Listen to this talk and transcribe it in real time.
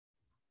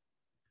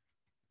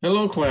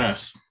Hello,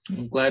 class.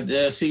 I'm glad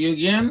to see you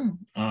again.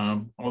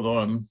 Although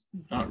I'm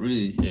not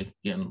really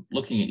again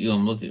looking at you,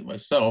 I'm looking at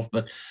myself.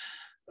 But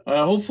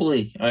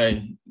hopefully,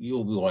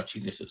 you'll be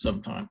watching this at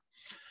some time.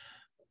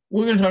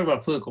 We're going to talk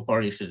about political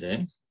parties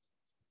today.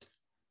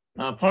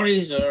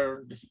 Parties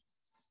are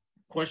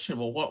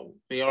questionable what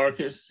they are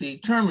because the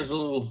term is a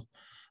little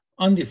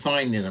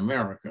undefined in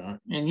America.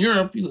 In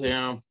Europe, you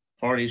have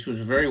parties which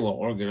are very well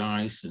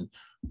organized and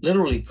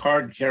literally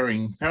card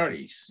carrying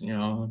parties,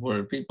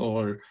 where people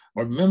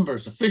are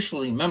members,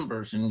 officially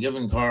members, and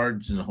given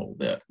cards and the whole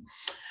bit.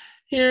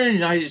 Here in the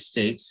United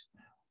States,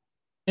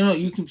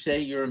 you can say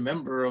you're a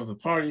member of a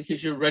party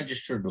because you're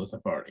registered with a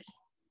party.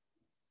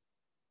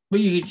 But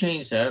you can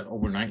change that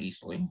overnight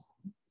easily.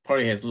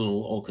 Party has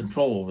little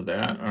control over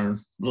that or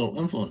little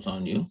influence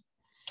on you.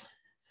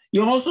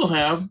 You also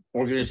have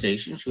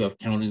organizations. You have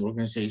county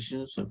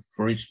organizations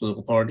for each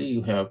political party.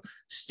 You have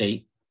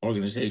state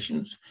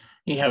organizations.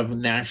 You have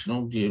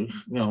national, the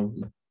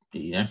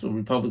National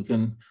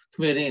Republican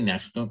Committee and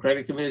National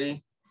Democratic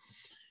Committee.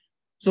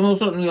 So most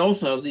certainly we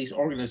also have these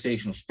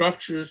organizational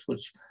structures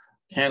which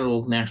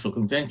handle national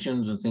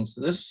conventions and things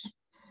like this.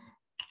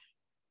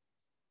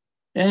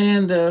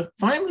 And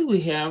finally,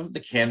 we have the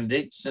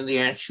candidates and the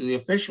actually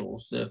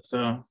officials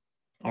that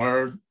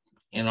are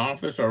in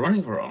office or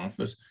running for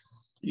office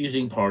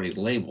using party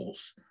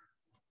labels.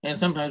 And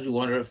sometimes you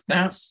wonder if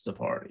that's the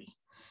party.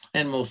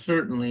 And most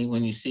certainly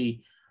when you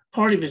see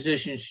party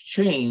positions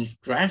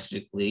change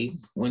drastically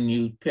when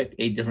you pick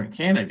a different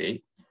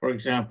candidate. For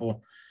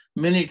example,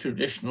 many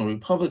traditional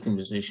Republican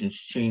positions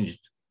changed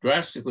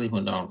drastically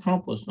when Donald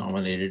Trump was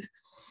nominated.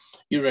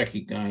 You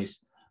recognize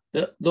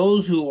that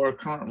those who are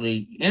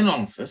currently in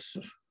office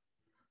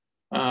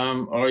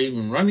or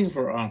even running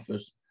for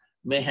office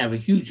may have a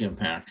huge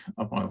impact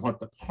upon what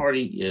the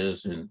party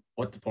is and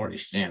what the party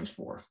stands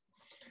for.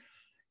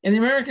 In the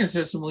American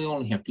system, we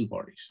only have two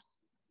parties.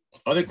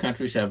 Other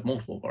countries have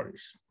multiple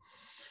parties.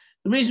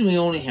 The reason we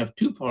only have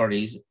two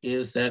parties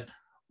is that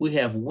we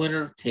have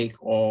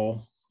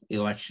winner-take-all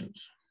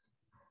elections.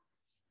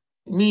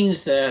 It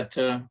means that,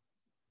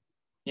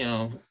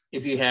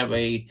 if you have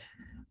a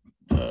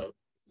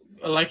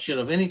election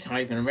of any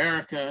type in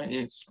America,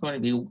 it's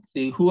going to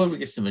be whoever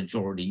gets the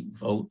majority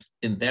vote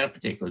in that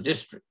particular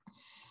district.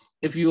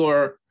 If you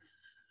are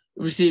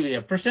receiving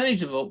a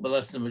percentage of vote but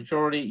less than the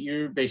majority,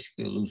 you're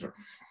basically a loser.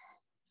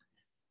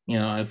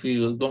 If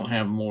you don't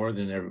have more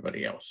than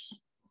everybody else.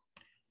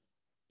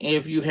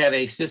 If you had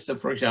a system,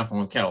 for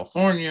example, in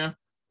California,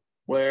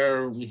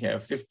 where we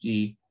have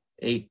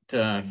 58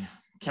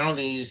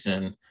 counties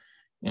and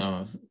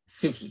about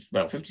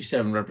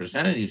 57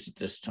 representatives at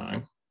this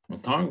time in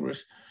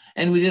Congress,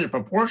 and we did it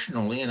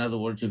proportionally. In other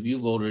words, if you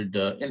voted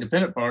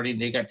independent party,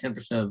 they got 10%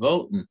 of the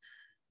vote, and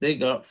they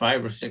got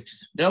 5 or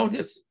 6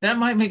 delegates, that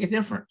might make a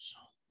difference.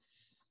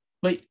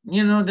 But, it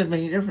doesn't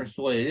make a difference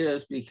the way it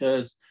is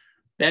because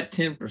that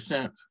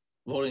 10%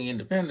 voting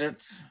independent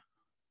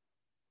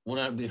will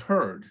not be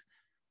heard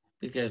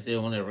because they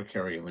will never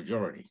carry a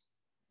majority.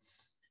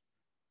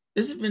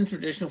 This has been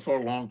traditional for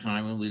a long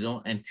time, and we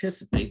don't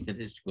anticipate that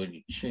it's going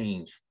to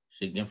change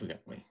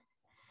significantly.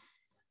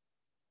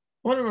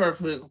 What do our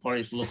political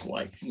parties look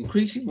like?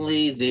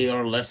 Increasingly, they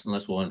are less and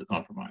less willing to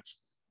compromise.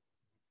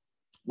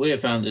 We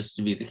have found this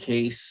to be the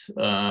case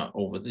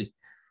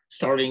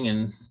starting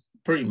in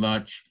pretty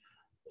much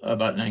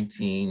about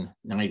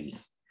 1990.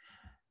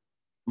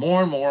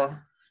 More and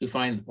more, you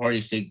find the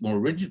parties take more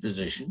rigid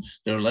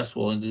positions. They're less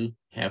willing to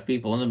have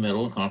people in the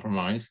middle and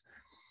compromise.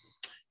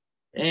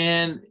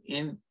 And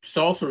it's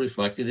also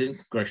reflected in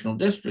congressional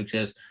districts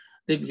as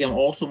they become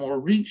also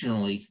more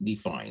regionally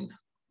defined.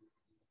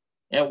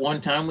 At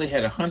one time, we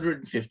had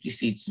 150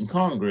 seats in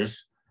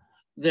Congress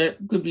that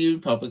could be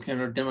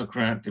Republican or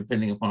Democrat,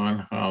 depending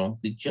upon how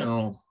the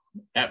general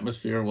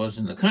atmosphere was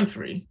in the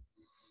country.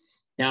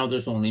 Now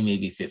there's only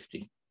maybe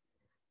 50.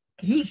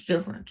 A huge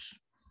difference.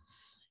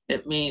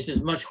 It means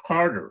it's much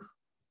harder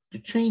to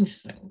change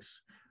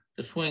things,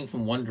 to swing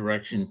from one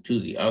direction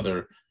to the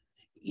other.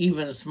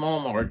 Even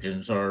small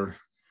margins are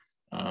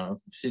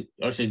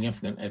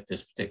significant at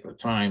this particular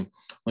time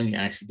when you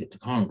actually get to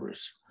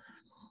Congress.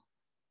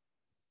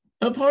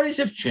 The parties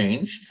have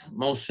changed,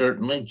 most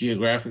certainly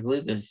geographically.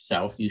 The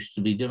South used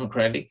to be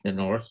Democratic, the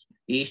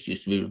Northeast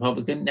used to be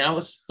Republican. Now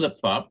it's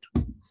flip-flopped.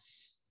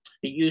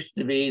 It used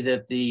to be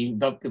that the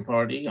Republican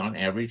Party, on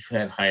average,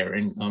 had higher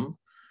income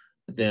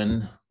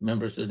than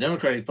members of the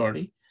Democratic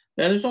Party.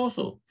 That is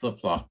also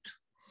flip-flopped,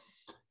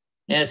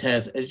 as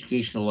has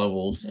educational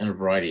levels and a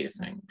variety of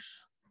things.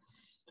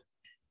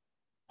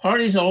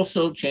 Parties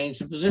also change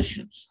the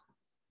positions.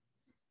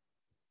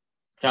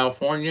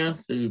 California,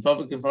 the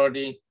Republican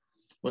Party,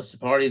 was the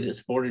party that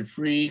supported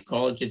free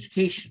college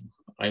education.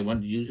 I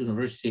went to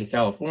University of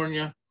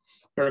California,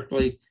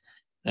 Berkeley,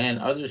 and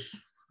other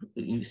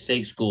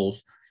state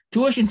schools,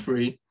 tuition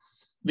free,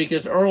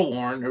 because Earl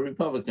Warren, a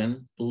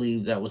Republican,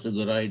 believed that was a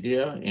good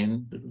idea,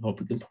 and the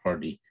Republican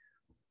Party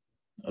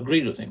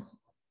agreed with him.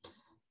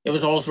 It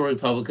was also a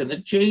Republican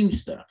that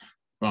changed that,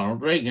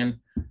 Ronald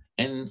Reagan,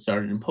 and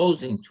started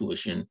imposing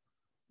tuition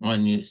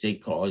on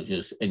state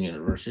colleges and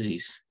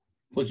universities,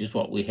 which is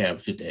what we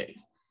have today.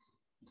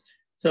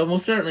 So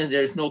most certainly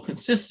there's no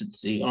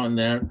consistency on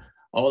there,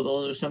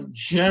 although there's some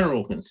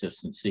general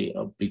consistency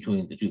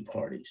between the two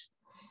parties.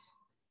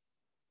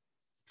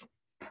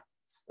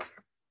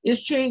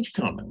 Is change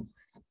coming?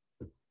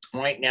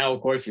 Right now,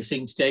 of course, you're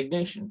seeing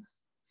stagnation.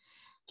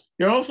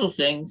 You're also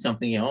seeing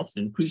something else.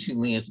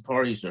 Increasingly, as the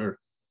parties are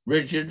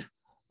rigid,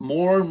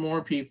 more and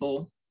more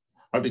people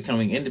are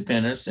becoming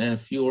independents and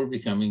fewer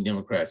becoming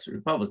Democrats or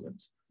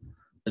Republicans.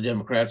 The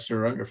Democrats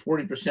are under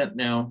 40%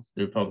 now,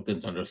 the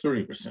Republicans under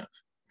 30%.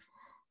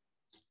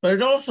 But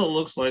it also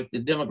looks like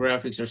the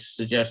demographics are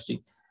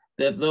suggesting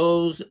that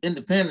those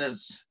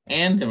independents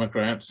and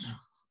Democrats,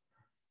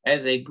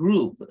 as a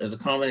group, as a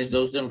combination,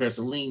 those Democrats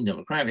that lean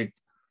Democratic,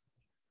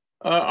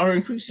 are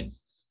increasing.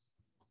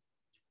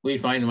 We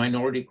find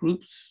minority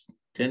groups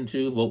tend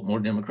to vote more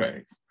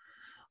Democratic.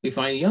 We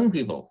find young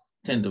people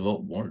tend to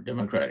vote more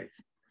Democratic.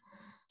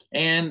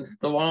 And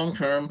the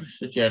long-term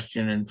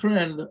suggestion and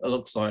trend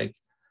looks like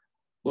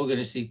we're going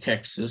to see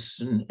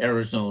Texas and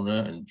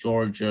Arizona and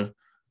Georgia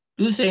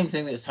do the same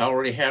thing that's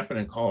already happened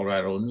in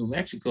Colorado and New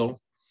Mexico,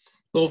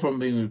 go from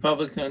being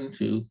Republican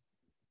to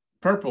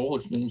purple,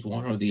 which means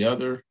one or the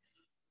other,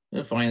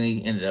 and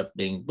finally ended up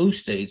being blue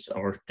states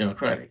or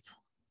Democratic.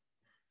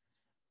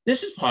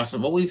 This is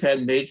possible. We've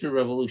had major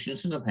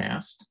revolutions in the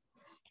past.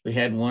 We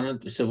had one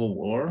at the Civil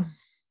War,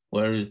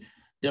 where the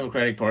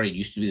Democratic Party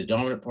used to be the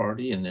dominant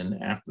party, and then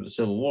after the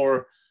Civil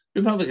War,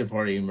 the Republican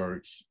Party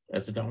emerged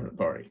as the dominant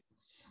party.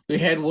 We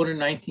had one in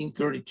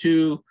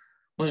 1932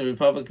 when the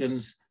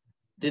Republicans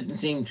didn't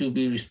seem to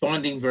be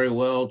responding very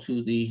well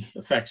to the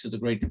effects of the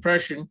Great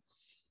Depression,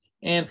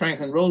 and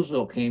Franklin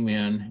Roosevelt came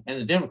in, and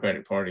the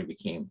Democratic Party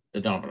became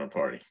the dominant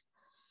party.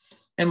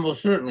 And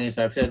most certainly, as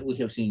I've said, we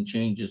have seen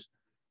changes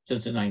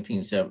since the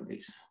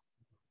 1970s.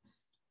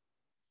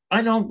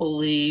 I don't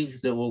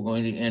believe that we're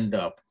going to end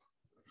up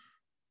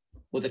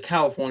with a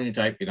California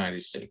type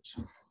United States,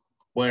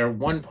 where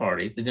one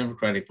party, the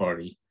Democratic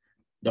Party,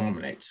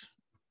 dominates.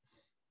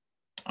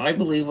 I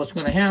believe what's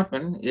going to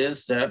happen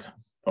is that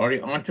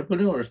party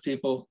entrepreneurs,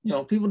 people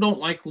don't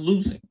like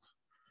losing.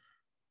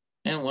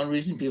 And one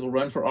reason people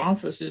run for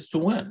office is to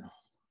win.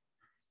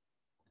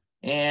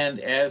 And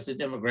as the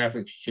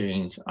demographics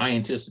change, I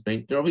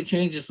anticipate there will be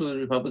changes with the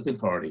Republican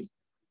Party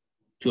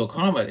to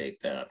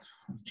accommodate that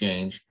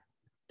change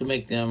to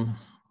make them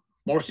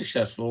more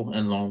successful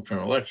in long-term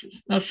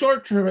elections. Now,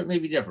 short-term, it may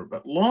be different,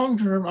 but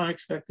long-term, I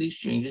expect these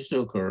changes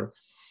to occur.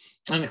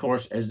 And of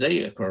course, as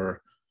they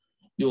occur,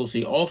 you will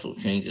see also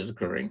changes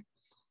occurring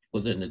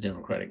within the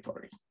Democratic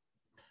Party.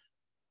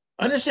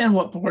 Understand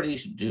what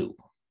parties do.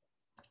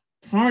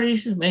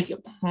 Parties make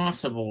it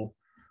possible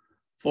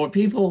for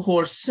people who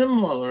are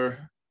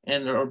similar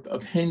in their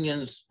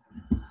opinions,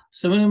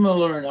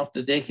 similar enough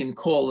that they can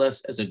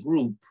coalesce as a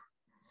group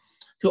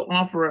to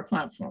offer a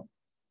platform.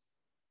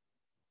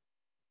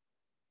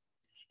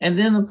 And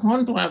then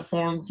one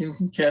platform can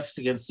contest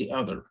against the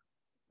other.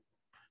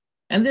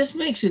 And this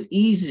makes it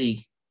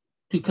easy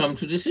to come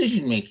to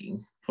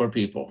decision-making for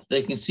people.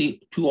 They can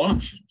see two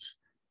options.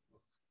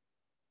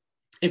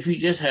 If you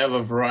just have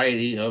a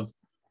variety of,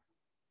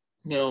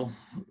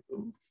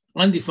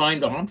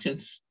 undefined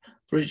options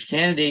for each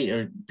candidate,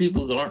 or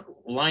people that aren't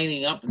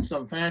lining up in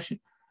some fashion,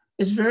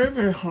 it's very,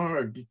 very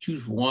hard to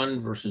choose one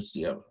versus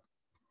the other.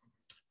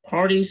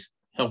 Parties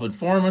help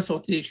inform us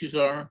what the issues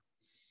are.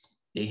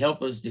 They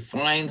help us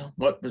define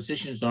what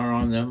positions are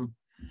on them,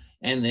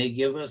 and they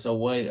give us a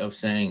way of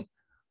saying,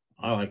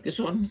 I like this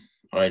one,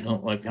 or I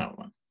don't like that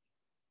one.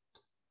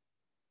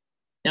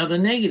 Now, the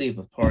negative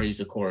of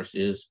parties, of course,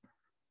 is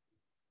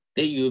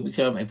that you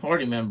become a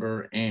party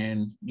member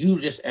and you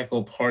just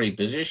echo party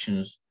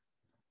positions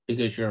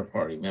because you're a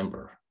party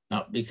member,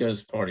 not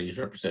because parties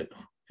represent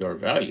your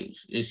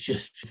values. It's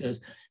just because,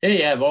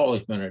 hey, I've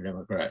always been a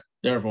Democrat.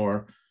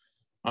 Therefore,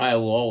 I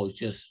will always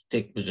just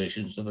take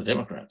positions of the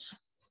Democrats.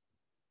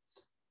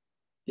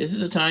 This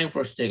is a time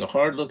for us to take a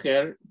hard look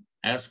at it,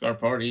 ask our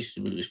parties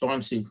to be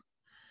responsive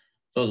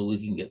so that we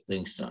can get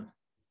things done.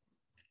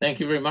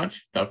 Thank you very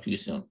much. Talk to you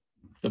soon.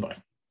 Goodbye.